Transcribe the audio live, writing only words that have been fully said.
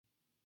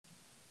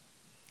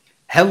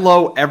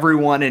Hello,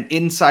 everyone, and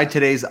inside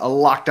today's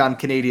Locked On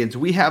Canadiens,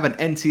 we have an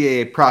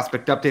NCAA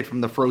prospect update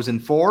from the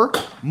Frozen Four,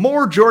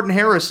 more Jordan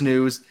Harris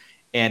news,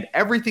 and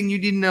everything you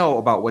need to know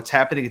about what's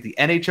happening at the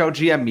NHL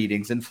GM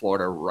meetings in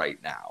Florida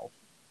right now.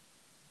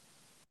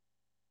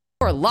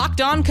 For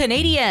Locked On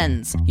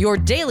Canadiens, your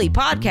daily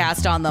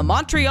podcast on the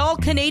Montreal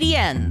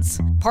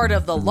Canadiens, part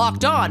of the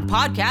Locked On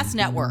Podcast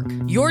Network,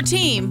 your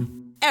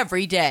team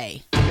every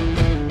day.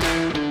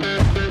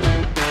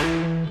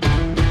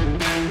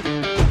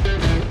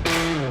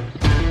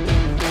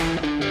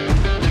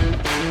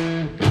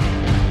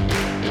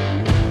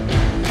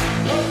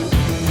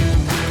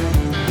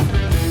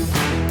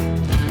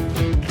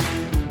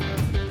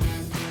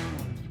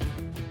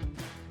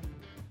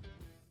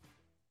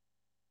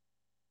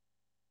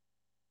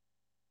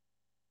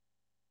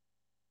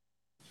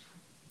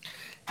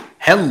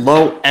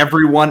 Hello,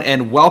 everyone,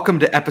 and welcome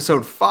to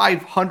episode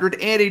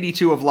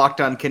 582 of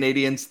Locked On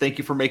Canadiens. Thank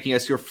you for making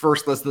us your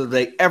first listen of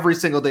the day every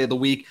single day of the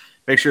week.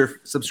 Make sure to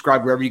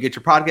subscribe wherever you get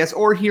your podcasts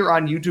or here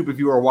on YouTube if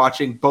you are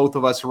watching both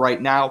of us right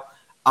now.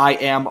 I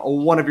am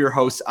one of your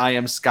hosts. I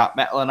am Scott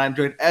Metla, and I'm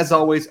joined, as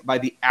always, by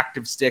the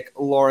active stick,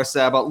 Laura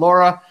Saba.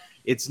 Laura,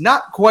 it's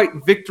not quite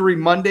Victory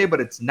Monday,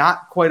 but it's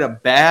not quite a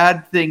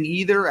bad thing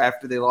either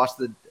after they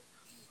lost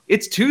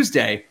It's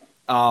Tuesday.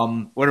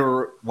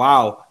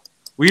 Wow.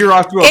 We are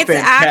off to a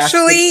fantastic...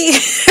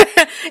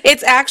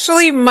 It's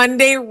actually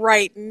Monday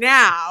right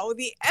now.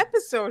 The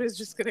episode is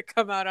just going to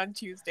come out on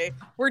Tuesday.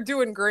 We're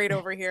doing great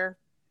over here.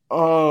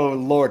 Oh,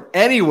 Lord.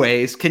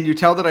 Anyways, can you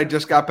tell that I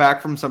just got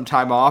back from some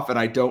time off and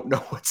I don't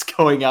know what's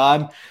going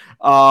on?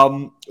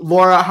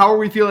 Laura, how are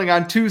we feeling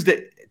on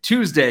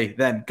Tuesday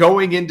then,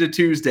 going into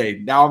Tuesday?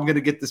 Now I'm going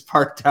to get this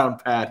part down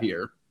pat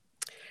here.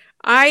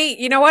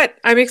 You know what?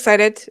 I'm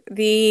excited.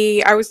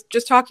 I was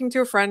just talking to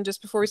a friend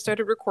just before we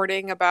started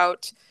recording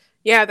about...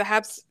 Yeah, the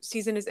Habs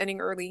season is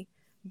ending early,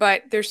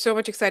 but there's so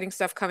much exciting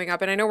stuff coming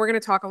up. And I know we're going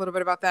to talk a little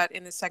bit about that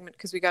in this segment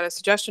because we got a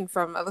suggestion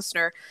from a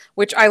listener,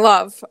 which I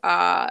love,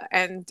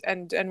 and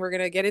we're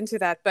going to get into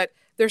that. But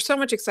there's so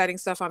much exciting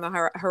stuff on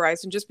the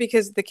horizon. Just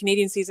because the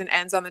Canadian season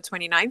ends on the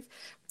 29th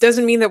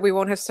doesn't mean that we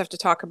won't have stuff to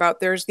talk about.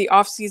 There's the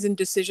off-season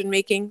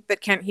decision-making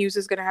that Kent Hughes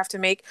is going to have to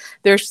make.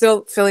 They're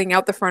still filling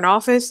out the front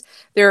office.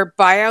 There are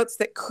buyouts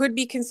that could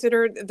be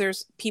considered.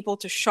 There's people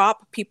to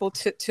shop, people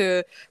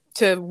to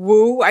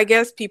woo, I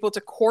guess, people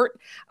to court.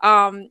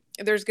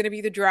 There's going to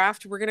be the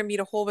draft. We're going to meet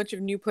a whole bunch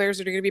of new players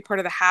that are going to be part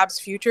of the Habs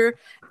future.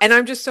 And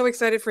I'm just so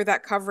excited for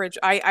that coverage.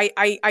 I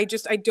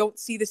don't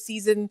see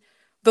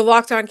the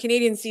Locked On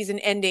Canadian season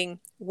ending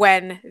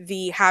when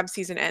the Habs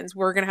season ends.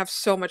 We're going to have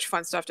so much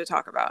fun stuff to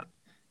talk about.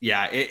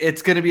 Yeah,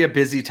 it's going to be a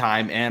busy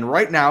time. And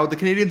right now the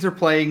Canadiens are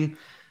playing,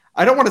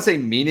 I don't want to say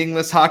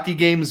meaningless hockey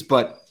games,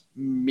 but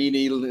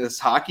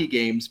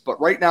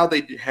right now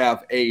they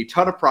have a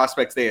ton of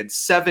prospects. They had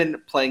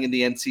 7 playing in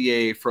the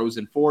NCAA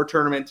Frozen Four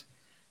tournament.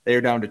 They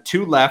are down to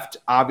 2 left.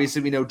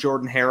 Obviously, we know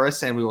Jordan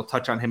Harris, and we will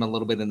touch on him a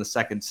little bit in the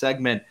second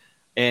segment.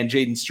 And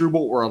Jaden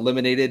Struble were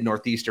eliminated.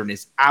 Northeastern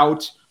is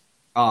out.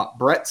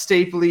 Brett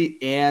Stapley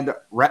and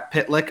Rhett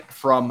Pitlick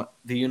from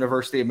the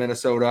University of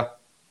Minnesota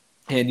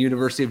and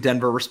University of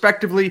Denver,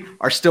 respectively,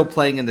 are still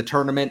playing in the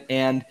tournament.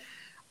 And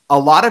a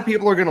lot of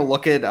people are going to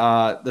look at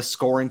the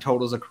scoring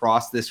totals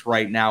across this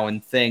right now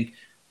and think,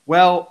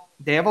 well,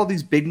 they have all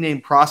these big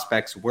name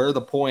prospects. Where are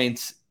the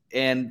points?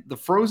 And the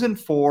Frozen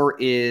Four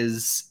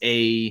it's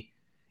a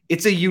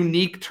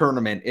unique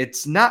tournament.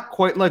 It's not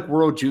quite like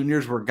World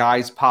Juniors where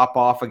guys pop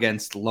off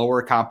against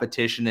lower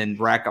competition and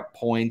rack up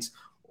points,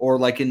 or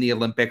like in the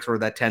Olympics where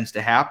that tends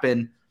to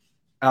happen.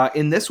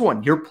 In this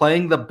one, you're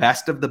playing the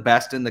best of the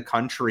best in the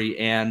country,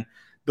 and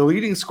the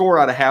leading scorer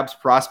out of Habs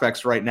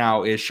prospects right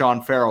now is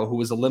Sean Farrell, who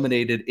was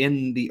eliminated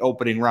in the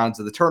opening rounds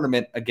of the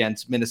tournament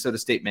against Minnesota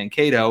State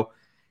Mankato.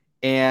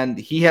 And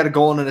he had a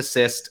goal and an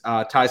assist.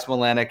 Ty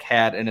Smolanic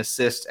had an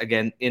assist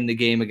again in the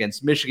game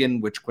against Michigan,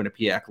 which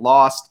Quinnipiac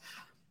lost.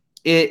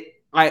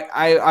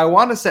 I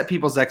want to set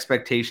people's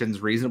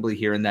expectations reasonably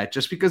here in that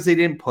just because they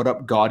didn't put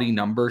up gaudy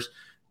numbers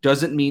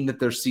doesn't mean that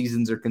their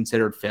seasons are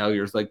considered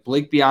failures. Like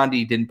Blake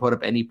Biondi didn't put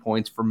up any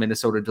points for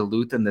Minnesota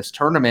Duluth in this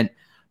tournament,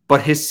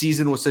 but his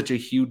season was such a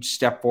huge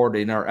step forward.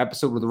 In our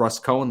episode with Russ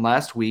Cohen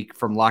last week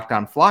from Locked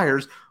On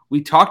Flyers,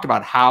 we talked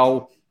about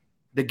how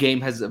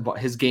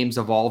his game's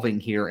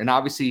evolving here. And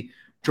obviously,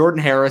 Jordan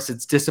Harris,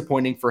 it's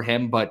disappointing for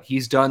him, but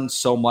he's done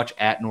so much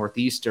at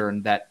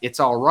Northeastern that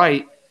it's all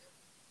right.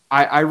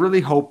 I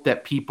really hope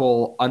that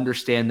people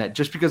understand that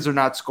just because they're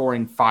not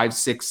scoring 5,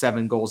 6,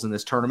 7 goals in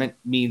this tournament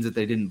means that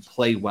they didn't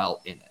play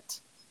well in it.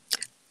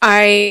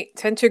 I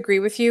tend to agree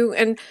with you.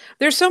 And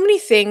there's so many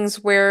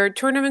things where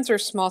tournaments are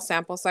small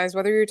sample size,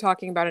 whether you're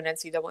talking about an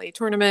NCAA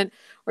tournament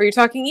or you're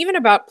talking even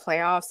about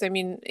playoffs. I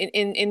mean,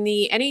 in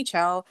the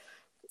NHL,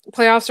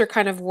 playoffs are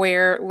kind of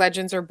where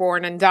legends are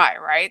born and die,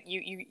 right?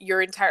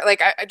 Your entire,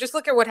 like, I just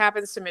look at what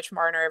happens to Mitch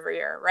Marner every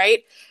year,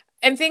 right?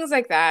 And things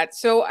like that.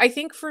 So I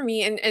think for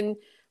me, and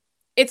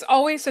it's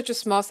always such a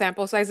small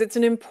sample size. It's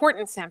an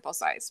important sample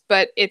size,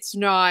 but it's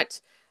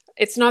not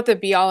It's not the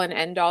be all and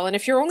end all. And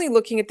if you're only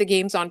looking at the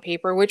games on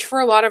paper, which for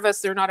a lot of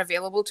us, they're not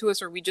available to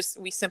us, or we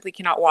simply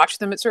cannot watch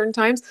them at certain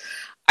times.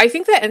 I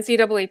think the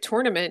NCAA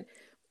tournament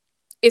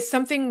is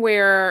something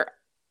where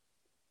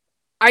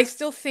I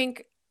still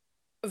think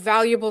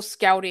valuable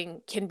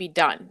scouting can be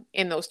done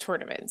in those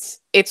tournaments.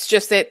 It's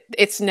just that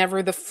it's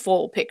never the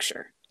full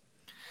picture.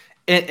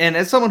 And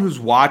as someone who's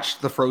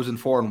watched the Frozen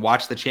Four and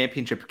watched the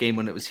championship game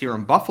when it was here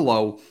in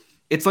Buffalo,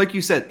 it's like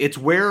you said, it's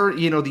where,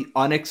 the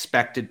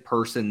unexpected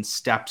person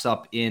steps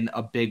up in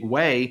a big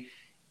way.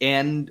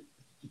 And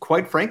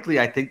quite frankly,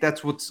 I think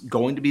that's what's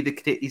going to be the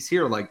case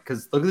here.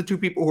 Because look at the two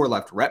people who are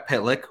left. Rhett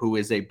Pitlick, who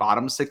is a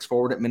bottom six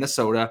forward at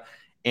Minnesota,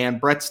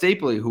 and Brett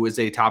Stapley, who is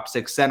a top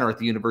six center at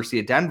the University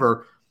of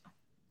Denver.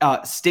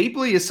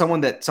 Stapley is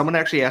someone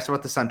actually asked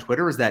about this on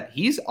Twitter, is that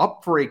he's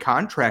up for a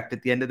contract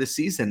at the end of the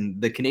season.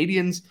 The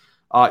Canadians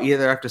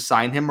either have to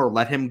sign him or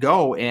let him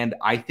go. And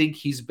I think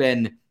he's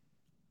been,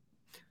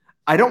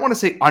 I don't want to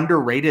say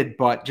underrated,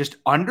 but just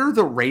under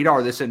the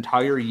radar this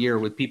entire year,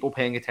 with people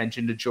paying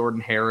attention to Jordan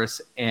Harris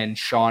and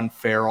Sean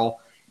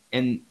Farrell.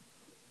 And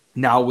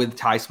now with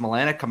Ty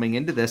Smilanic coming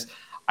into this,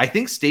 I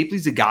think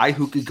Stapley's a guy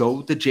who could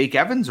go the Jake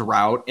Evans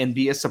route and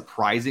be a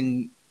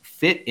surprising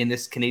fit in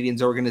this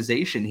Canadians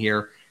organization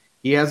here.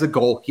 He has a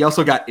goal. He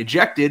also got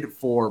ejected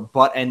for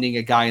butt-ending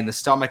a guy in the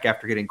stomach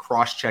after getting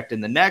cross-checked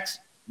in the neck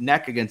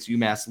against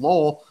UMass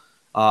Lowell,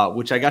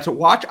 which I got to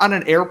watch on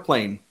an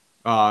airplane.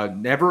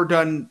 Never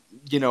done,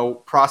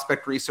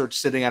 prospect research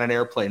sitting on an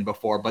airplane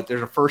before, but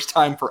there's a first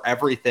time for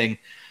everything.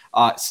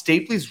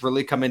 Stapley's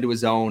really come into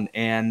his own,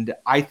 and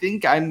I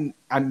think I'm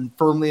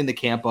firmly in the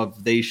camp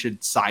of they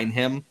should sign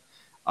him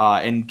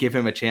and give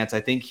him a chance. I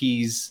think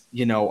he's,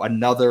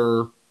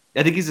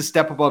 I think he's a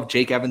step above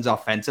Jake Evans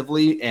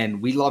offensively,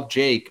 and we love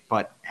Jake,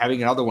 but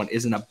having another one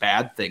isn't a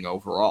bad thing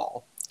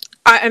overall.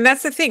 And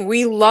that's the thing.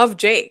 We love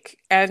Jake,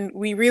 and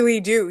we really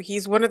do.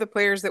 He's one of the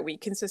players that we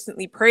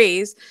consistently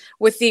praise,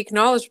 with the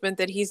acknowledgement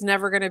that he's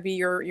never going to be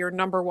your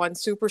number one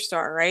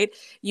superstar, right?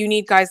 You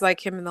need guys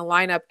like him in the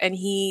lineup, and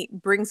he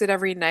brings it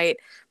every night.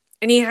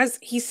 And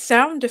he's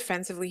sound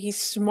defensively.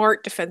 He's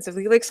smart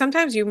defensively. Like,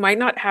 sometimes you might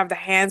not have the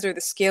hands or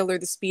the skill or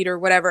the speed or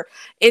whatever.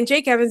 In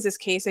Jake Evans'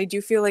 case, I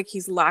do feel like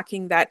he's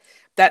lacking that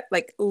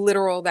like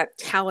literal, that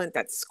talent,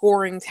 that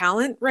scoring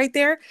talent right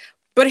there.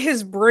 But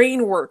his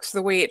brain works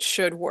the way it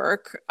should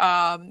work.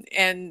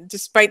 And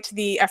despite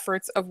the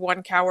efforts of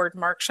one coward,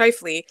 Mark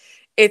Scheifele,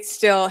 it's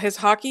still, his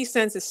hockey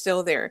sense is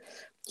still there.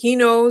 He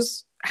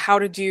knows how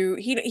to do,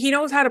 he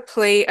knows how to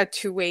play a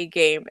two-way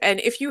game.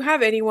 And if you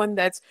have anyone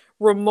that's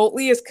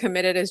remotely as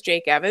committed as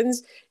Jake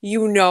Evans,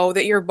 you know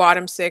that your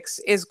bottom six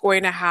is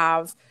going to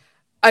have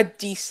a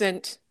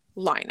decent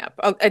lineup,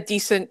 a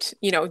decent,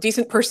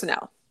 decent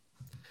personnel.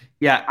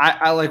 Yeah,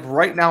 I like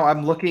right now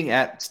I'm looking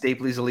at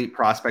Stapley's elite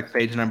prospect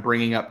page, and I'm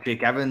bringing up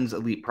Jake Evans'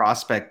 elite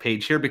prospect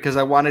page here because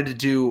I wanted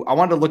to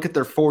look at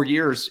their 4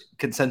 years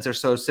since they're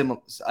so similar,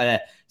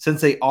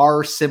 since they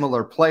are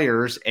similar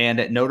players. And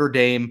at Notre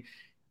Dame,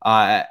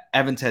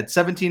 Evans had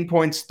 17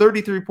 points,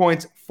 33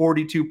 points,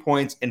 42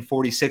 points, and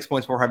 46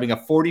 points before having a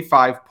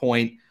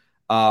 45-point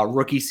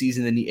rookie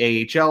season in the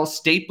AHL.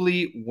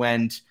 Stapley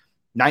went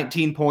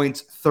 19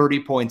 points, 30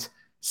 points,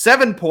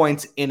 7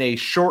 points in a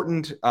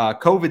shortened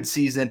COVID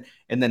season,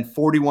 and then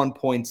 41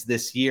 points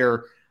this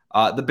year.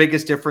 The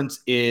biggest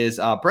difference is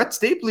Brett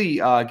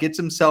Stapley gets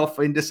himself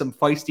into some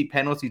feisty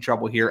penalty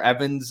trouble here.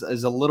 Evans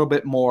is a little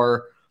bit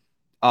more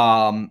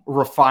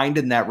refined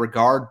in that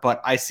regard, but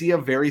I see a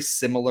very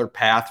similar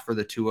path for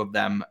the two of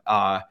them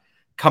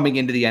coming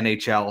into the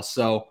NHL.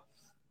 So,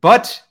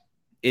 but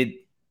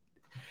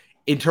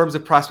in terms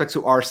of prospects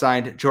who are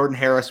signed, Jordan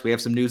Harris, we have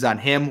some news on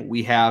him.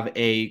 We have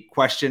a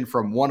question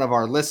from one of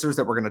our listeners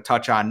that we're going to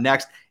touch on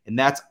next, and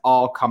that's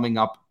all coming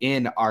up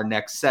in our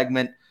next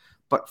segment.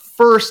 But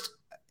first,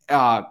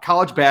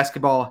 college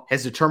basketball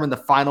has determined the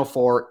Final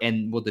Four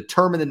and will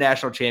determine the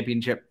national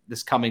championship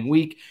this coming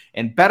week.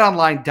 And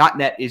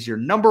betonline.net is your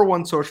number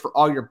one source for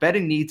all your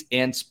betting needs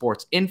and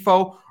sports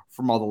info,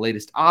 from all the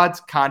latest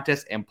odds,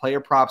 contests, and player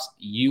props,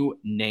 you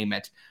name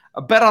it.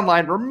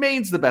 BetOnline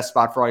remains the best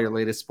spot for all your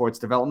latest sports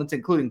developments,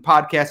 including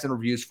podcasts and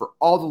reviews for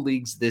all the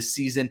leagues this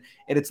season.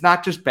 And it's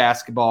not just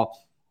basketball.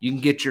 You can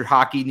get your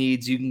hockey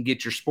needs. You can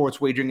get your sports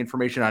wagering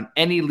information on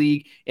any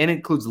league, and it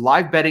includes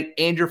live betting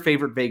and your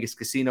favorite Vegas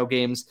casino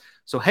games.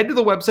 So head to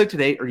the website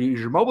today or use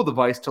your mobile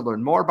device to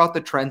learn more about the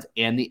trends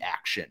and the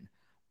action.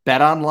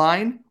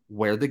 BetOnline,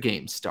 where the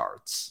game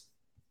starts.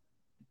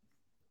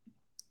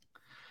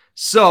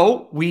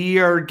 So we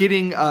are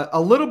getting a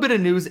little bit of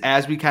news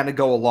as we kind of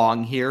go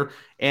along here.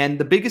 And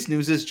the biggest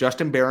news is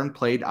Justin Barron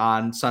played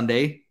on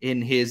Sunday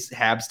in his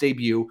Habs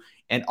debut.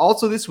 And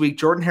also this week,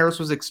 Jordan Harris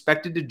was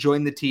expected to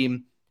join the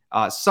team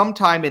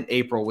sometime in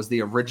April was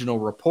the original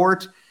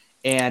report.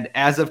 And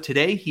as of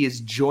today, he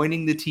is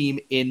joining the team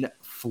in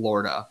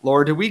Florida.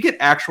 Laura, did we get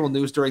actual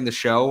news during the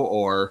show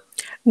or?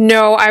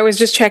 No, I was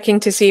just checking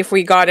to see if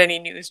we got any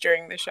news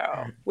during the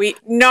show.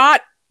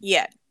 Not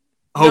yet.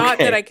 Not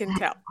that I can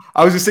tell.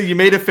 I was just saying, you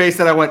made a face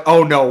that I went,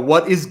 oh no,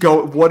 what is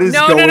going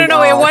on?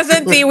 No. It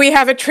wasn't the we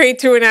have a trade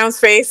to announce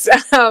face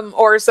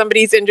or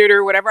somebody's injured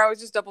or whatever. I was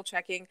just double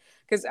checking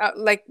because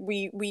like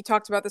we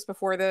talked about this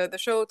before the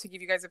show to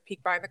give you guys a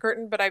peek behind the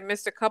curtain, but I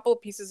missed a couple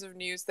pieces of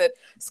news that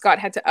Scott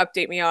had to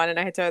update me on, and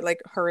I had to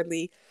like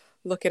hurriedly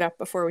look it up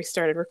before we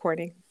started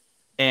recording.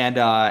 And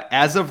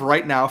as of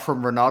right now,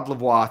 from Renaud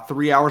Lavoie,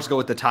 3 hours ago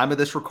at the time of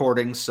this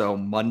recording, so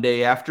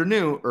Monday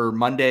afternoon or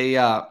Monday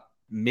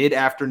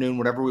mid-afternoon,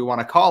 whatever we want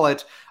to call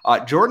it,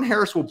 Jordan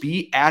Harris will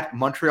be at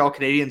Montreal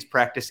Canadiens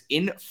practice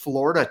in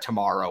Florida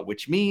tomorrow,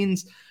 which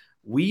means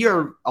we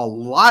are a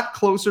lot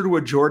closer to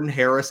a Jordan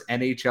Harris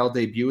NHL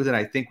debut than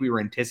I think we were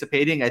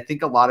anticipating. I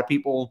think a lot of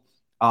people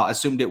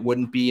assumed it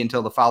wouldn't be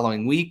until the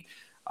following week.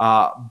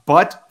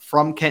 But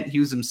from Kent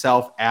Hughes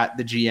himself at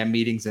the GM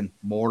meetings, and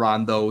more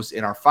on those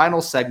in our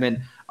final segment,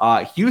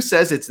 Hughes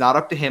says it's not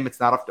up to him. It's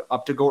not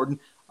up to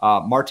Gordon.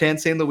 Martin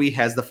St. Louis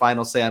has the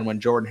final say on when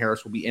Jordan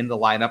Harris will be in the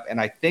lineup. And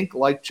I think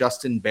like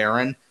Justin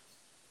Barron,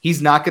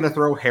 he's not going to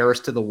throw Harris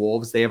to the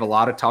Wolves. They have a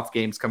lot of tough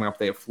games coming up.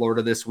 They have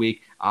Florida this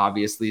week.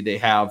 Obviously, they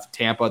have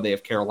Tampa. They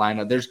have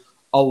Carolina. There's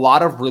a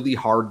lot of really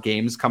hard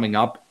games coming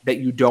up that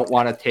you don't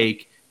want to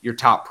take your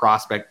top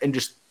prospect and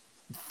just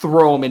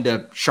throw them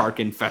into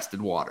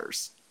shark-infested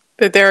waters.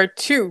 But there are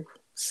 2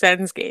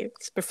 Sens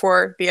games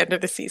before the end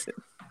of the season.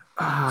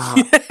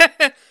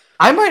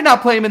 I might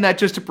not play him in that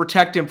just to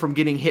protect him from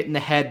getting hit in the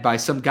head by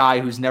some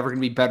guy who's never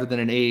going to be better than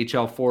an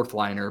AHL fourth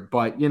liner.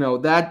 But you know,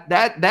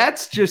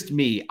 that's just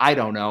me. I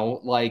don't know.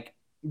 Like,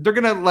 they're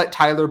going to let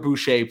Tyler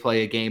Boucher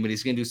play a game and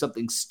he's going to do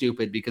something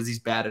stupid because he's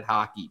bad at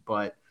hockey.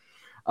 But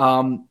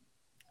I'm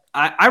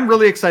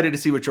really excited to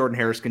see what Jordan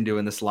Harris can do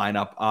in this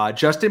lineup.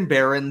 Justin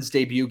Barron's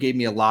debut gave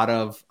me a lot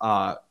of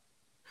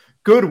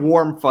good,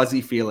 warm,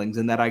 fuzzy feelings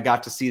in that I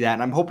got to see that.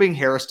 And I'm hoping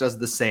Harris does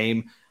the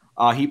same.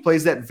 He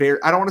plays that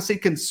I don't want to say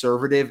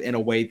conservative in a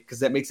way because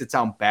that makes it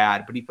sound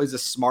bad, but he plays a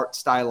smart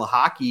style of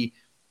hockey.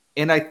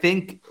 And I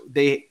think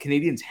the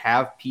Canadiens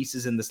have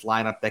pieces in this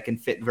lineup that can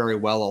fit very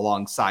well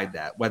alongside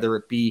that, whether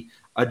it be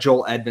a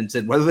Joel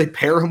Edmondson, whether they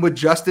pair him with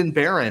Justin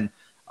Barron,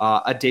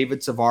 a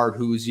David Savard,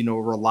 who's, a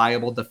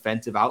reliable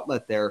defensive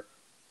outlet there.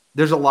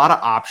 There's a lot of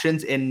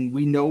options, and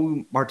we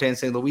know Martin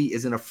St. Louis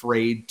isn't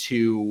afraid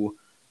to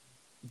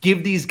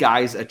give these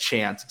guys a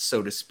chance,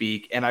 so to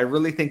speak. And I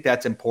really think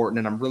that's important.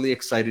 And I'm really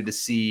excited to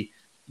see,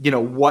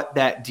 what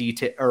that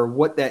detail or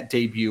what that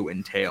debut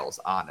entails,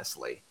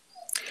 honestly.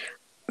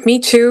 Me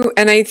too.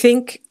 And I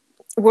think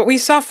what we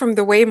saw from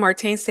the way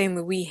Martin St.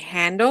 Louis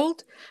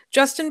handled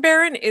Justin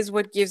Barron is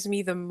what gives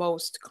me the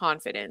most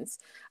confidence.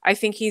 I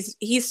think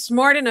he's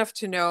smart enough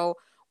to know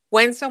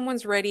when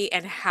someone's ready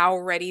and how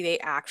ready they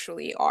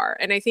actually are.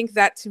 And I think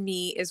that to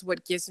me is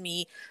what gives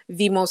me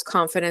the most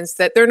confidence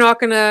that they're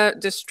not going to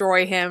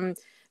destroy him.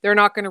 They're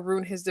not going to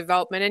ruin his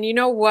development. And you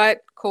know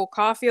what? Cole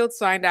Caulfield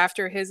signed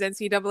after his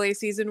NCAA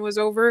season was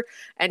over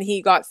and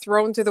he got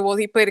thrown to the Wolves.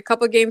 He played a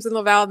couple of games in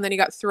Laval and then he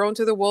got thrown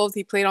to the Wolves.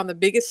 He played on the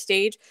biggest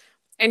stage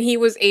and he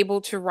was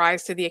able to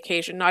rise to the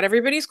occasion. Not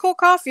everybody's Cole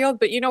Caulfield,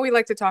 but we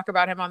like to talk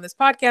about him on this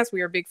podcast.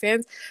 We are big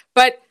fans,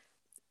 but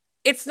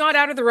it's not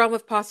out of the realm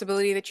of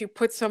possibility that you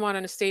put someone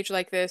on a stage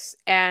like this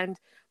and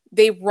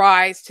they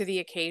rise to the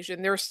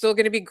occasion. There are still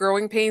going to be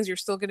growing pains. You're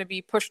still going to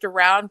be pushed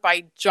around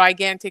by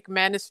gigantic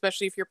men,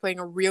 especially if you're playing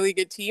a really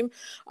good team,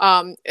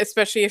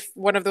 especially if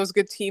one of those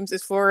good teams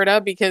is Florida,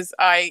 because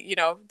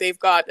they've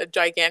got a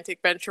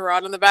gigantic Ben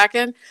Sherrod on the back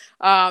end.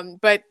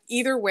 But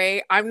either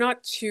way, I'm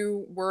not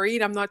too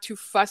worried. I'm not too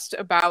fussed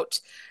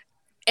about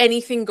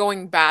anything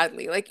going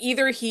badly. Like,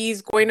 either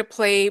he's going to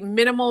play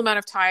minimal amount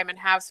of time and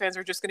Habs fans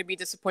are just going to be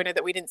disappointed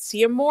that we didn't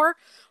see him more,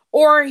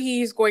 or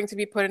he's going to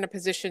be put in a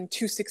position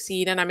to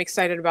succeed. And I'm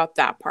excited about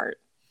that part.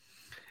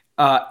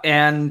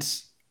 And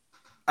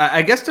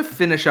I guess to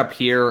finish up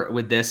here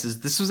with this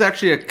was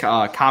actually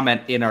a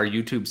comment in our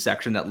YouTube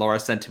section that Laura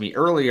sent to me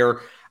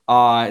earlier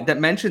that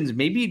mentions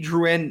maybe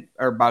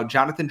about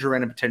Jonathan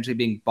Drouin potentially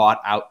being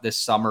bought out this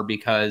summer,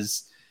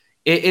 because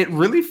it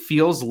really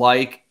feels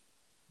like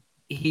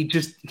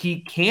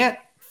he can't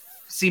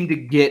seem to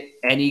get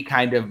any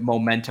kind of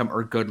momentum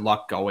or good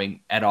luck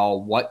going at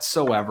all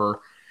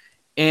whatsoever.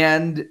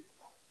 And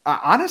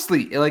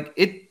honestly, like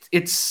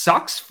it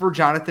sucks for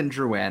Jonathan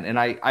Drouin. And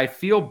I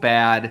feel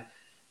bad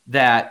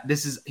that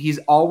he's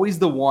always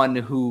the one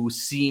who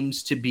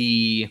seems to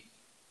be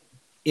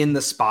in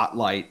the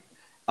spotlight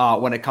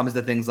when it comes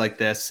to things like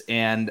this.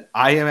 And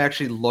I am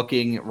actually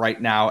looking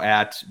right now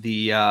at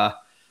the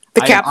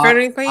Cap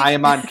Friendly page. I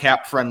am on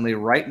Cap Friendly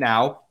right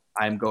now.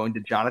 I'm going to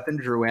Jonathan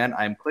Drouin.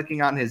 I'm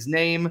clicking on his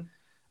name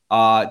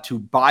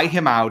to buy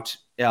him out.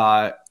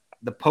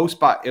 The post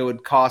buy, it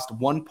would cost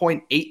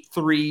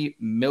 $1.83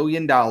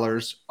 million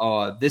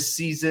this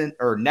season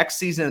or next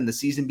season and the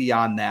season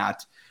beyond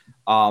that.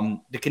 The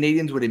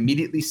Canadiens would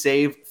immediately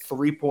save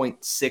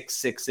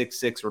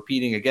 $3.6666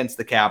 repeating against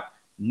the cap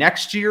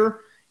next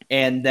year,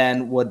 and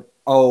then would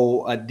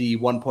owe the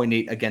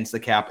 1.8 against the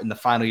cap in the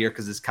final year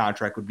because his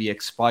contract would be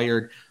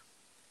expired.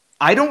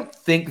 I don't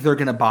think they're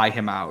going to buy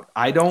him out.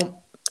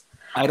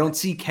 I don't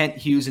see Kent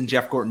Hughes and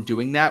Jeff Gorton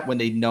doing that when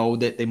they know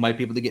that they might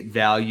be able to get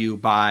value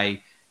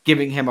by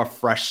giving him a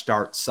fresh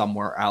start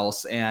somewhere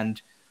else.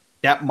 And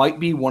that might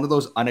be one of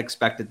those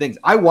unexpected things.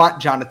 I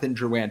want Jonathan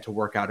Drouin to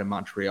work out in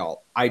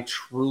Montreal. I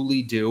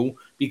truly do,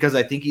 because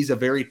I think he's a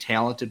very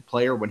talented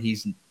player when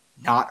he's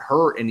not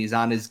hurt and he's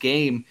on his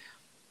game.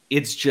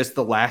 It's just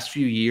the last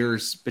few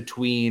years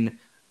between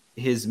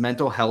his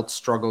mental health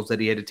struggles that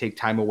he had to take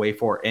time away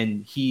for,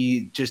 and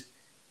he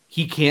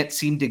can't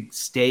seem to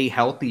stay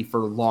healthy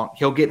for long.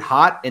 He'll get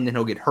hot and then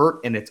he'll get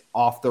hurt, and it's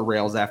off the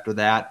rails after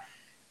that.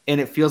 And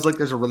it feels like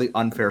there's a really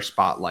unfair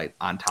spotlight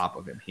on top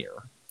of him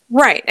here.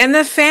 Right. And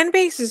the fan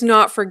base is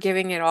not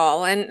forgiving at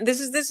all. And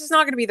this is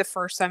not going to be the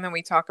first time that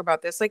we talk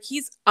about this. Like,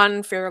 he's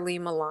unfairly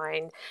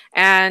maligned.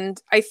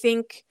 And I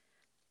think,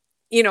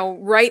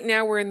 right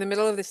now we're in the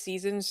middle of the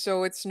season,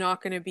 so it's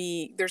not going to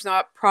be,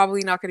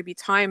 probably not going to be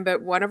time,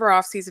 but one of our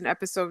off-season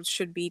episodes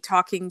should be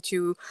talking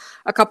to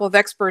a couple of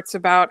experts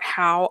about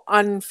how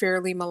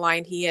unfairly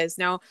maligned he is.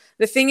 Now,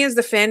 the thing is,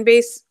 the fan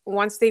base,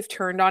 once they've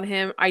turned on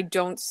him, I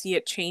don't see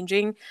it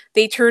changing.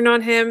 They turned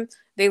on him.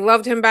 They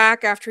loved him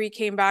back after he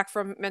came back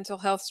from mental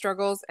health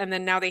struggles, and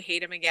then now they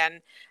hate him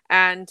again,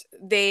 and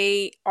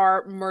they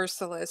are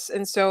merciless.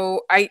 And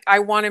so I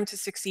want him to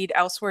succeed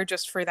elsewhere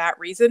just for that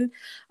reason.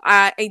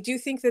 I do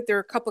think that there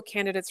are a couple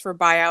candidates for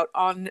buyout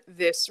on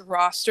this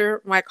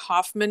roster. Mike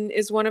Hoffman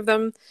is one of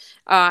them,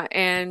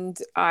 and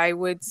I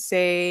would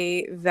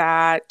say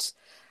that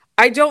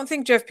I don't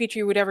think Jeff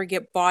Petrie would ever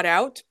get bought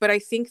out, but I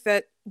think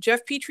that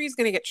Jeff Petrie is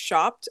going to get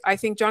shopped. I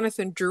think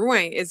Jonathan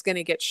Drouin is going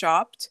to get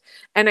shopped.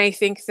 And I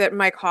think that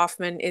Mike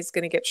Hoffman is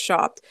going to get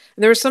shopped.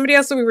 And there was somebody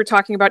else that we were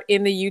talking about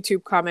in the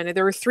YouTube comment. And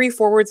there were 3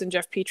 forwards in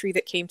Jeff Petrie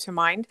that came to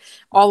mind,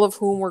 all of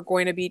whom were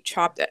going to be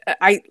chopped.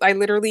 I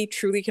literally,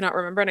 truly cannot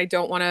remember. And I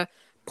don't want to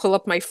pull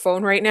up my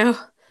phone right now.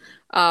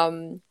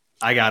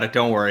 I got it.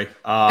 Don't worry.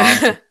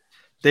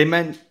 They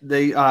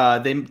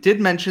did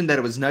mention that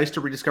it was nice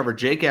to rediscover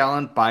Jake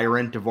Allen,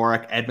 Byron,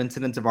 Dvorak,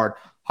 Edmondson, and Savard.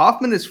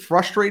 Hoffman is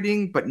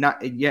frustrating, but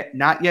not yet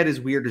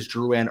as weird as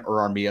Drouin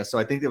or Armia. So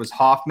I think it was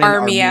Hoffman,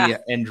 Armia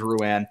and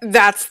Drouin.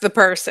 That's the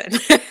person.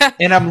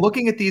 And I'm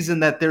looking at these in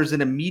that there's an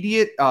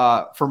immediate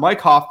for Mike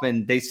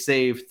Hoffman, they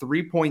save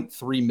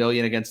 $3.3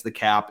 million against the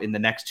cap in the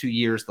next 2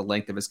 years, the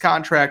length of his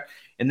contract,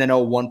 and then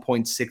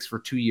 1.6 for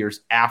 2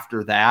 years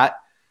after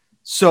that.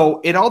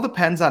 So it all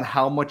depends on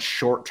how much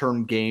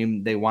short-term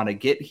game they want to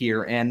get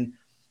here. And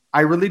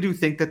I really do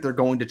think that they're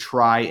going to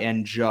try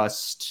and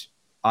just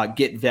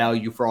get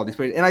value for all these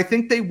players. And I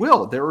think they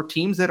will. There are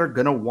teams that are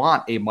going to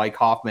want a Mike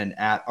Hoffman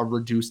at a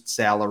reduced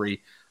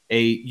salary,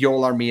 a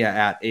Yoel Armia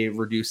at a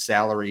reduced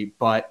salary,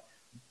 but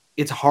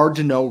it's hard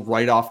to know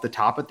right off the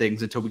top of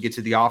things until we get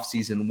to the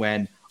offseason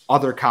when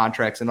other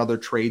contracts and other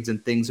trades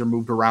and things are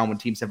moved around, when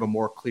teams have a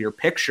more clear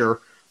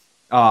picture.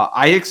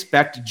 I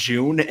expect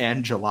June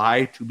and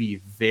July to be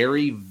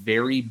very,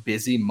 very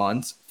busy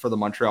months for the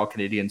Montreal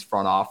Canadiens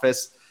front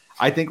office.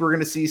 I think we're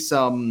going to see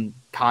some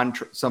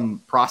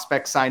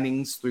prospect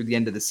signings through the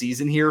end of the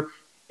season here.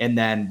 And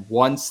then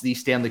once the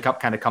Stanley Cup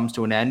kind of comes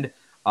to an end,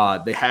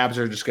 the Habs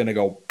are just going to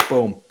go,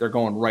 boom, they're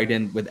going right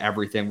in with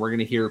everything. We're going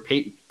to hear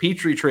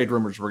Petrie trade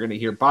rumors. We're going to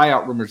hear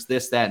buyout rumors,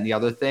 this, that, and the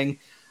other thing.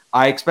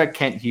 I expect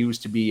Kent Hughes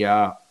to be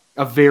a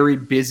very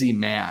busy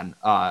man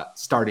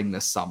starting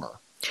this summer.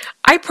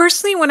 I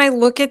personally, when I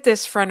look at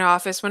this front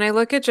office, when I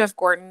look at Jeff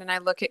Gorton and I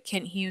look at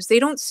Kent Hughes, they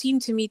don't seem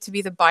to me to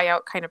be the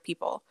buyout kind of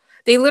people.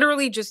 They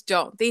literally just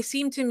don't. They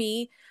seem to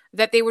me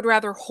that they would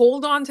rather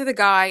hold on to the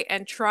guy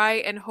and try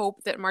and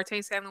hope that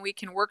Martin St. Louis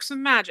can work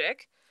some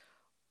magic,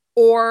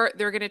 or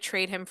they're going to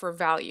trade him for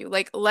value.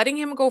 Like, letting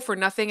him go for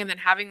nothing and then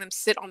having them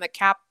sit on the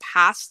cap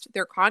past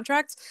their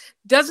contracts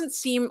doesn't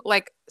seem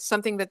like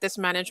something that this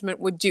management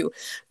would do.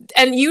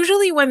 And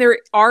usually when there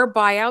are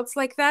buyouts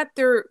like that,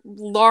 they're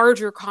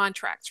larger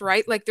contracts,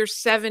 right? Like there's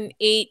 $7,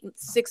 $8,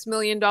 $6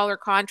 million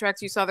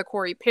contracts. You saw the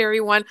Corey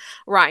Perry one,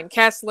 Ryan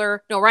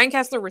Kesler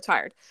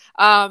retired,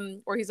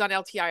 or he's on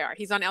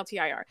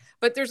LTIR.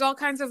 But there's all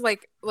kinds of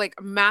like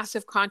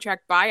massive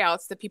contract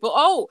buyouts that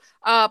people,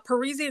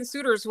 Parisian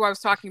Suitors, who I was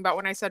talking about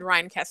when I said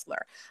Ryan Kesler.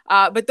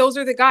 But those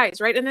are the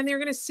guys, right? And then they're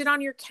going to sit on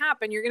your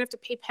cap and you're going to have to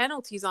pay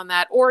penalties on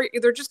that, or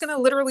they're just going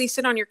to literally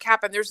sit on your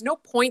cap, and there's no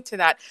point to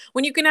that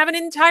when you can have an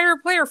entire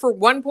player for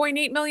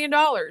 $1.8 million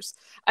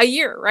a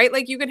year, right?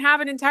 Like, you can have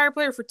an entire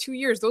player for 2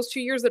 years, those 2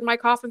 years that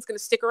Mike Hoffman's going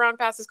to stick around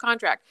past his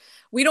contract.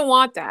 We don't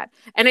want that.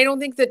 And I don't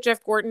think that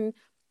Jeff Gorton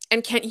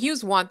and Kent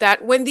Hughes want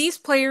that. When these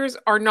players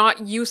are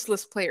not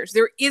useless players,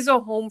 there is a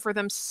home for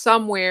them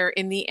somewhere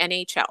in the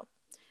NHL.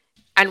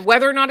 And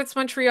whether or not it's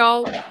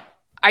Montreal,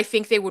 I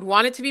think they would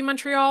want it to be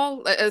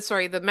Montreal.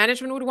 The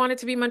management would want it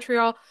to be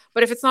Montreal.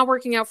 But if it's not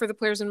working out for the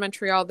players in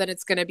Montreal, then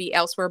it's going to be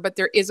elsewhere. But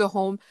there is a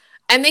home,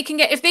 and they can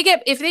get if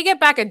they get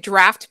back a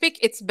draft pick,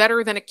 it's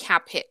better than a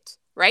cap hit,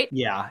 right?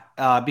 Yeah,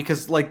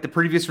 because like the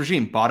previous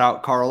regime bought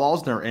out Carl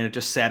Alsner, and it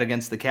just sat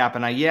against the cap.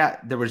 And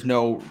there was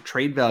no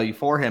trade value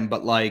for him,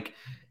 but like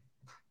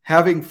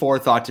having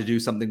forethought to do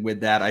something with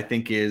that, I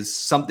think, is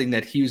something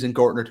that Hughes and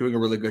Gorton are doing a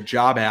really good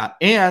job at.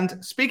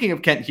 And speaking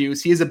of Kent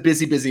Hughes, he is a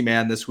busy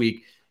man this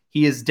week.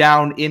 He is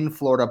down in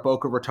Florida,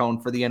 Boca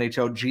Raton, for the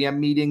NHL GM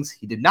meetings.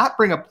 He did not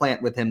bring a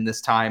plant with him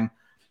this time,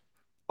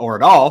 or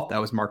at all. That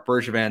was Mark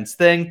Bergevin's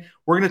thing.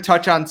 We're going to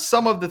touch on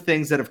some of the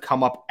things that have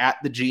come up at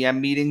the GM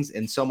meetings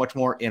and so much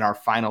more in our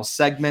final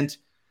segment.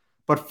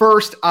 But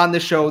first on the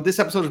show, this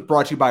episode is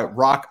brought to you by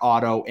Rock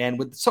Auto. And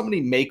with so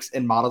many makes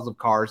and models of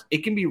cars,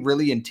 it can be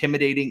really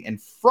intimidating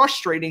and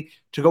frustrating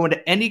to go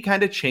into any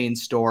kind of chain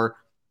store,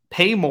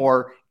 pay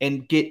more,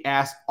 and get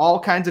asked all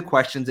kinds of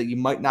questions that you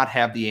might not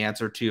have the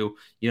answer to.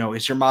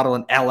 Is your model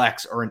an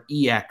LX or an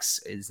EX?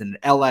 Is it an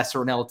LS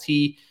or an LT?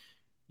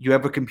 You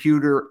have a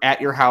computer at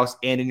your house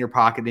and in your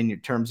pocket in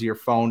terms of your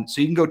phone. So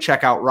you can go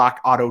check out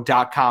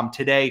rockauto.com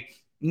today.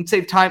 You can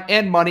save time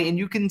and money, and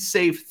you can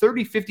save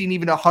 30, 50, and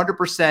even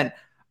 100%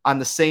 on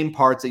the same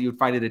parts that you would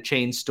find at a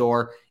chain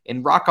store.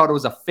 And Rock Auto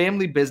is a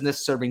family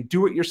business serving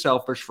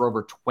do-it-yourselfers for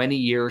over 20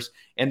 years,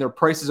 and their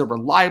prices are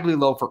reliably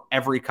low for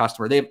every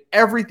customer. They have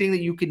everything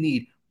that you could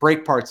need: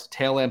 brake parts,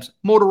 tail lamps,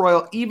 motor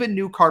oil, even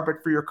new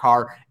carpet for your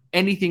car,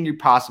 anything you're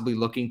possibly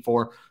looking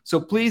for. So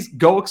please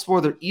go explore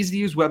their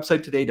easy-to-use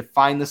website today to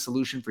find the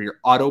solution for your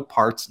auto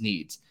parts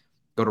needs.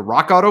 Go to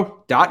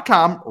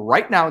rockauto.com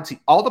right now and see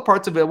all the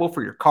parts available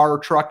for your car or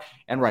truck,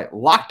 and write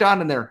 "Locked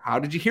On" in there "How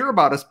did you hear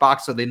about us"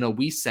 box so they know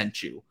we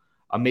sent you.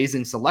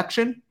 Amazing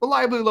selection,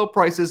 reliably low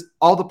prices,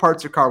 all the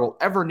parts your car will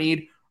ever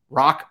need.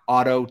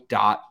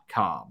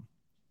 rockauto.com.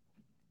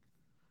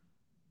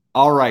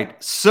 All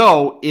right,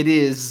 so it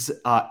is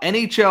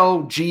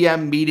NHL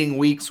GM meeting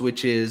weeks,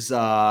 which is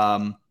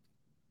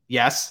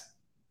yes.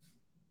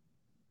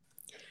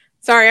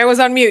 Sorry, I was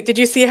on mute. Did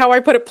you see how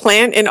I put a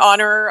plant in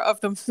honor of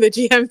the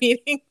GM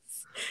meetings?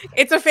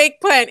 It's a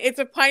fake plant. It's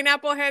a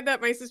pineapple head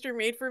that my sister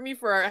made for me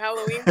for our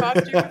Halloween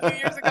costume a few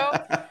years ago.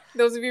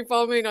 Those of you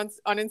following me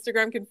on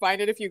Instagram can find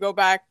it if you go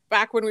back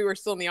when we were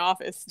still in the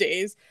office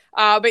days.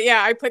 But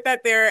yeah, I put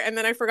that there, and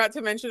then I forgot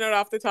to mention it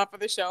off the top of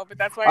the show, but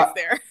that's why it's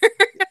there.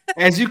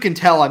 As you can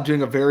tell, I'm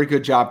doing a very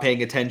good job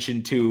paying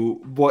attention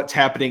to what's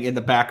happening in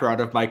the background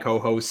of my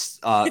co-host's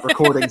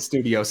recording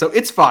studio. So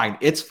it's fine.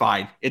 It's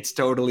fine. It's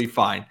totally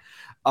fine.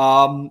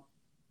 The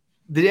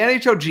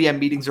NHL GM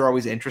meetings are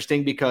always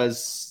interesting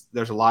because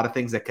there's a lot of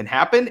things that can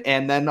happen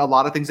and then a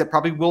lot of things that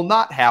probably will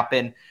not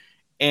happen.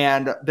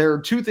 And there are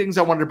two things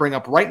I wanted to bring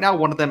up right now.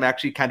 One of them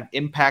actually kind of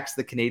impacts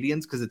the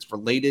Canadiens because it's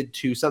related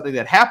to something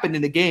that happened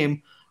in the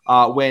game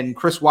when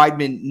Chris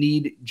Weidman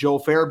kneed Joel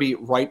Farabee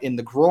right in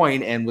the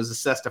groin and was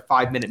assessed a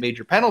 5-minute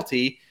major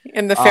penalty.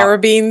 In the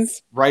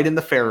Farabeens. Right in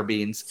the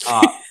Farabeens.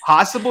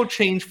 Possible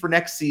change for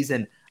next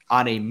season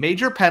on a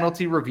major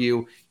penalty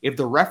review. If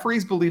the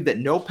referees believe that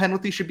no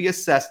penalty should be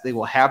assessed, they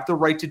will have the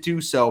right to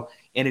do so,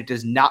 and it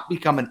does not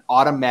become an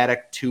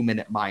automatic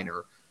 2-minute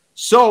minor.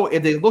 So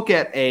if they look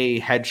at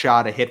a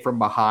headshot, a hit from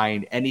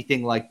behind,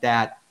 anything like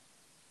that,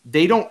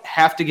 they don't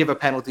have to give a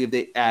penalty if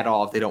they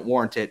don't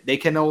warrant it. They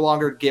can no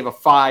longer give a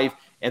 5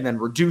 and then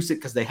reduce it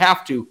because they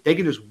have to. They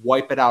can just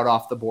wipe it out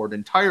off the board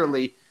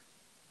entirely.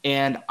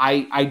 And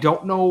I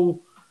don't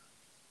know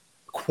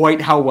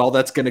quite how well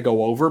that's going to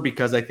go over,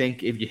 because I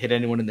think if you hit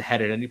anyone in the head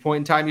at any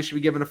point in time, you should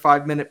be given a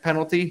 5-minute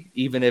penalty,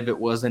 even if it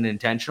wasn't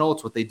intentional.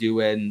 It's what they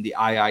do in the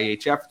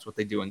IIHF. It's what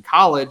they do in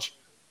college.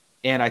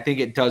 And I think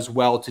it does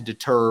well to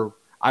deter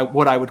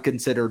what I would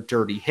consider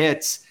dirty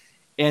hits.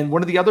 And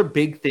one of the other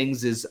big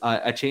things is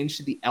a change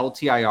to the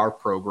LTIR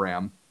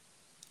program,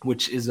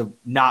 which is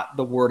not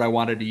the word I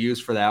wanted to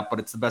use for that, but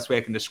it's the best way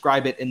I can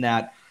describe it, in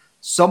that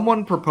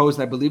someone proposed,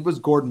 and I believe it was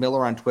Gordon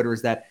Miller on Twitter,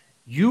 is that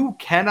you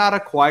cannot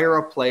acquire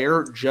a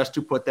player just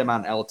to put them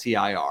on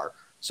LTIR.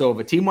 So if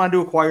a team wanted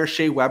to acquire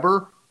Shea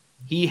Weber,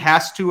 he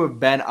has to have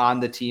been on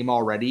the team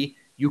already.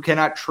 You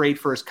cannot trade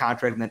for his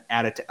contract and then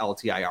add it to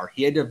LTIR.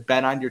 He had to have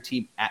been on your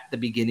team at the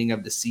beginning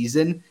of the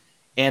season,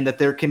 and that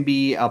there can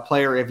be a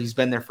player, if he's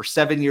been there for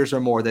 7 years or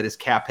more, that his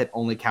cap hit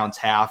only counts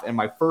half. And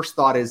my first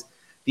thought is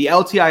the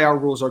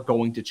LTIR rules are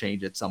going to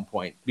change at some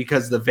point,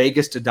 because the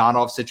Vegas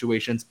Dodonov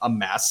situation's a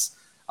mess.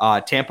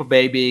 Tampa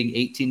Bay being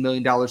 $18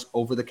 million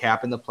over the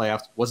cap in the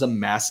playoffs was a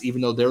mess, even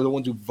though they're the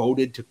ones who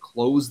voted to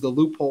close the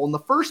loophole in the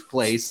first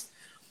place.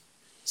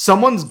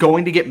 Someone's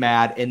going to get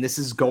mad, and this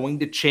is going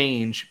to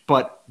change.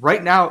 But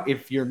right now,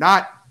 if you're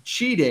not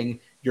cheating,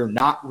 you're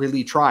not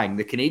really trying.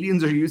 The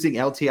Canadiens are using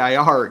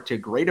LTIR to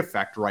great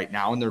effect right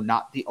now, and they're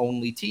not the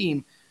only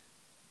team.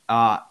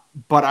 But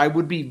I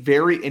would be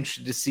very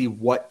interested to see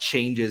what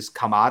changes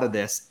come out of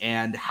this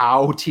and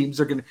how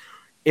teams are going to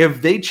 –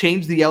 if they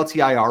change the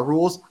LTIR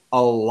rules,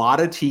 a lot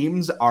of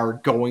teams are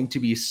going to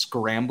be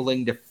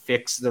scrambling to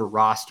fix their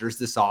rosters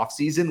this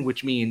offseason,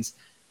 which means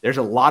there's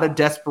a lot of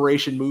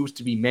desperation moves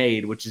to be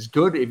made, which is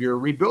good if you're a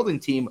rebuilding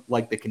team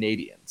like the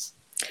Canadiens.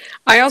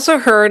 I also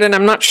heard, and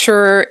I'm not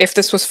sure if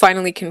this was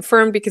finally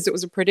confirmed because it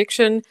was a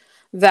prediction,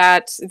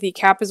 that the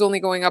cap is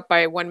only going up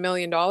by $1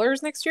 million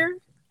next year.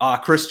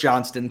 Chris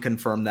Johnston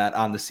confirmed that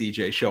on the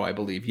CJ show, I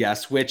believe.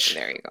 Yes, which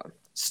there you go.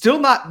 Still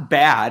not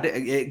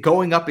bad.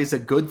 Going up is a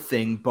good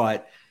thing,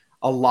 but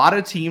a lot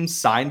of teams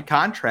signed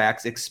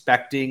contracts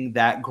expecting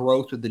that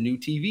growth with the new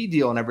TV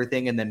deal and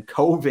everything, and then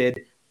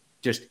COVID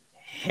just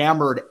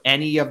hammered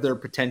any of their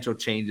potential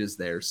changes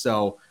there.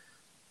 So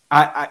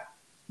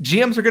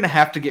GMs are going to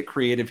have to get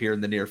creative here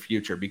in the near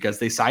future because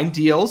they sign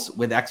deals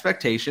with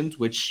expectations,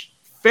 which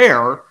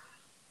fair,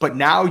 but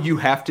now you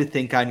have to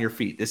think on your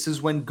feet. This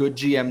is when good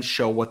GMs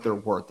show what they're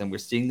worth. And we're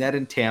seeing that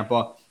in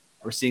Tampa.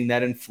 We're seeing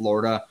that in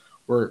Florida.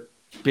 We're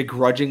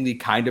begrudgingly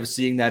kind of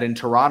seeing that in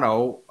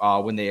Toronto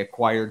when they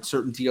acquired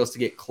certain deals to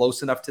get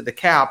close enough to the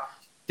cap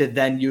to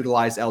then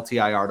utilize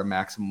LTIR to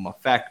maximum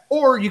effect.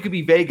 Or you could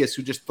be Vegas,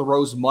 who just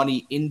throws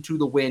money into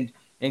the wind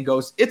and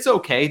goes, it's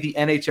okay, the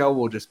NHL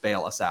will just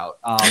bail us out.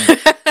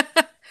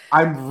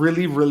 I'm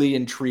really, really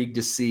intrigued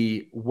to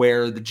see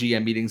where the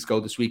GM meetings go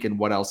this week and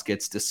what else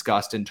gets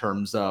discussed in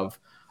terms of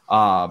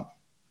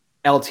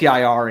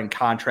LTIR and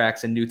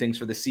contracts and new things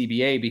for the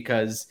CBA,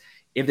 because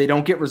if they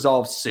don't get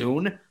resolved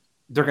soon,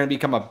 they're going to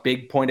become a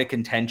big point of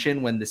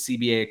contention when the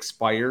CBA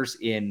expires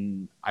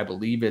in, I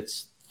believe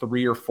it's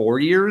 3 or 4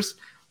 years,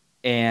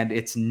 and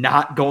it's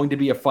not going to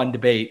be a fun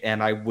debate.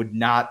 And I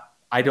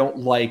don't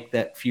like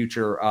that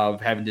future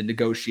of having to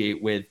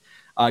negotiate with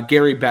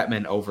Gary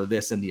Bettman over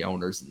this and the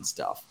owners and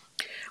stuff.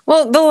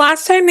 Well, the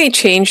last time they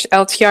changed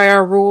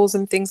LTIR rules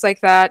and things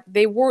like that,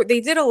 they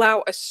did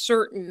allow a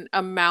certain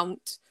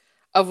amount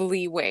of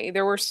leeway.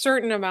 There were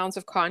certain amounts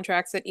of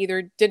contracts that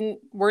either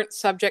weren't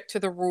subject to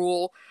the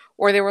rule,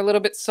 or they were a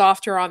little bit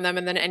softer on them,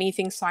 and then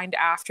anything signed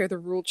after the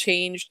rule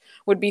changed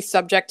would be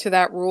subject to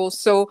that rule.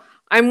 So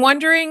I'm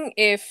wondering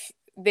if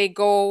they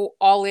go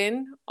all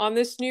in on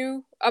this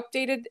new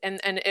updated and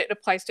it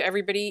applies to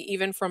everybody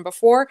even from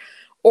before,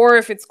 or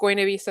if it's going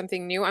to be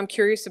something new. I'm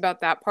curious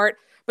about that part.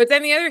 But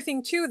then the other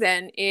thing too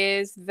then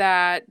is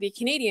that the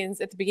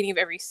Canadiens at the beginning of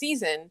every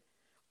season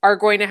are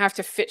going to have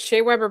to fit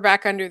Shea Weber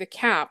back under the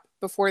cap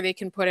before they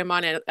can put him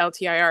on an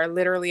LTIR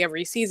literally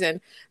every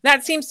season.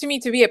 That seems to me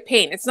to be a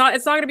pain. It's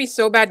not going to be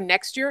so bad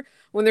next year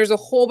when there's a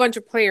whole bunch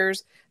of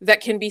players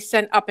that can be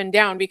sent up and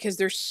down because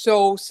they're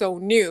so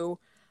new.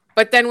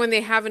 But then when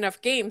they have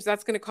enough games,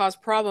 that's going to cause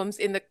problems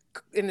in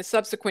the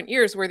subsequent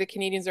years where the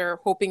Canadiens are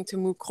hoping to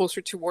move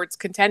closer towards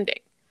contending.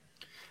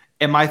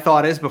 And my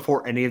thought is,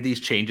 before any of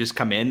these changes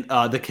come in,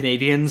 the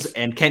Canadiens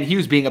and Kent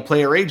Hughes, being a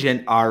player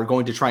agent, are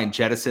going to try and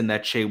jettison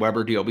that Shea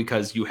Weber deal,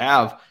 because you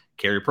have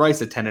Carey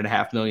Price at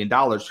 $10.5 million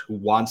who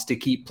wants to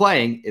keep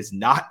playing, is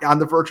not on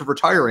the verge of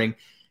retiring.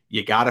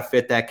 You got to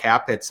fit that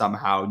cap hit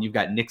somehow. And you've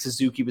got Nick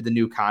Suzuki with a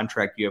new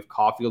contract. You have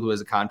Caulfield, who has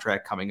a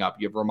contract coming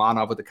up. You have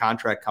Romanov with a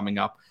contract coming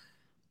up.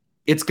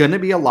 It's going to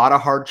be a lot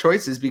of hard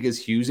choices because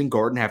Hughes and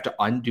Gordon have to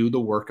undo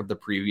the work of the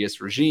previous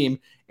regime.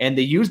 And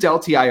they used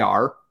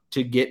LTIR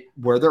to get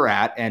where they're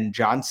at. And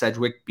John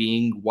Sedgwick,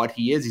 being what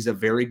he is, he's a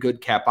very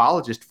good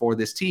capologist for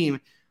this team.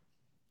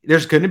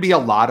 There's going to be a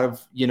lot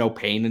of,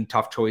 pain and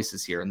tough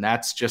choices here. And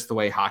that's just the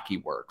way hockey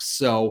works.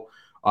 So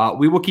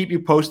we will keep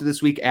you posted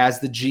this week as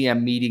the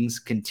GM meetings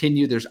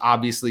continue. There's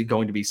obviously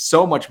going to be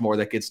so much more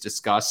that gets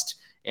discussed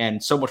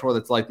and so much more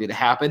that's likely to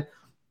happen.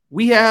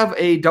 We have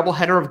a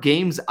doubleheader of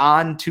games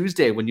on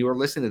Tuesday when you are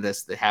listening to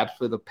this. The Habs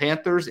play the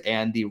Panthers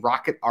and the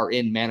Rocket are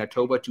in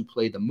Manitoba to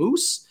play the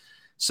Moose.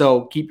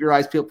 So keep your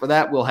eyes peeled for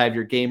that. We'll have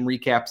your game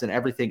recaps and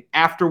everything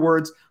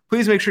afterwards.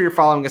 Please make sure you're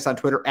following us on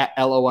Twitter at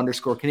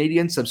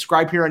 @LO_Canadian.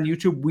 Subscribe here on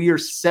YouTube. We are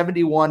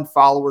 71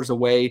 followers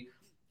away,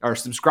 or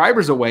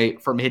subscribers away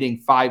from hitting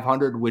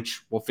 500,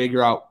 which we'll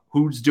figure out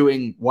who's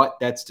doing what.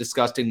 That's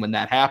disgusting when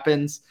that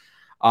happens.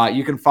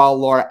 You can follow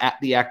Laura at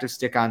The Active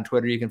Stick on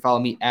Twitter. You can follow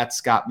me at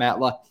Scott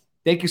Matla.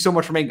 Thank you so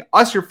much for making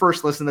us your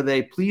first listen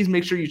today. Please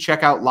make sure you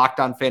check out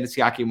Locked On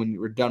Fantasy Hockey when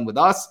you're done with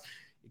us,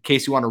 in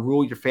case you want to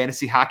rule your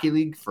fantasy hockey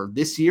league for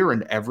this year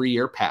and every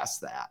year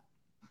past that.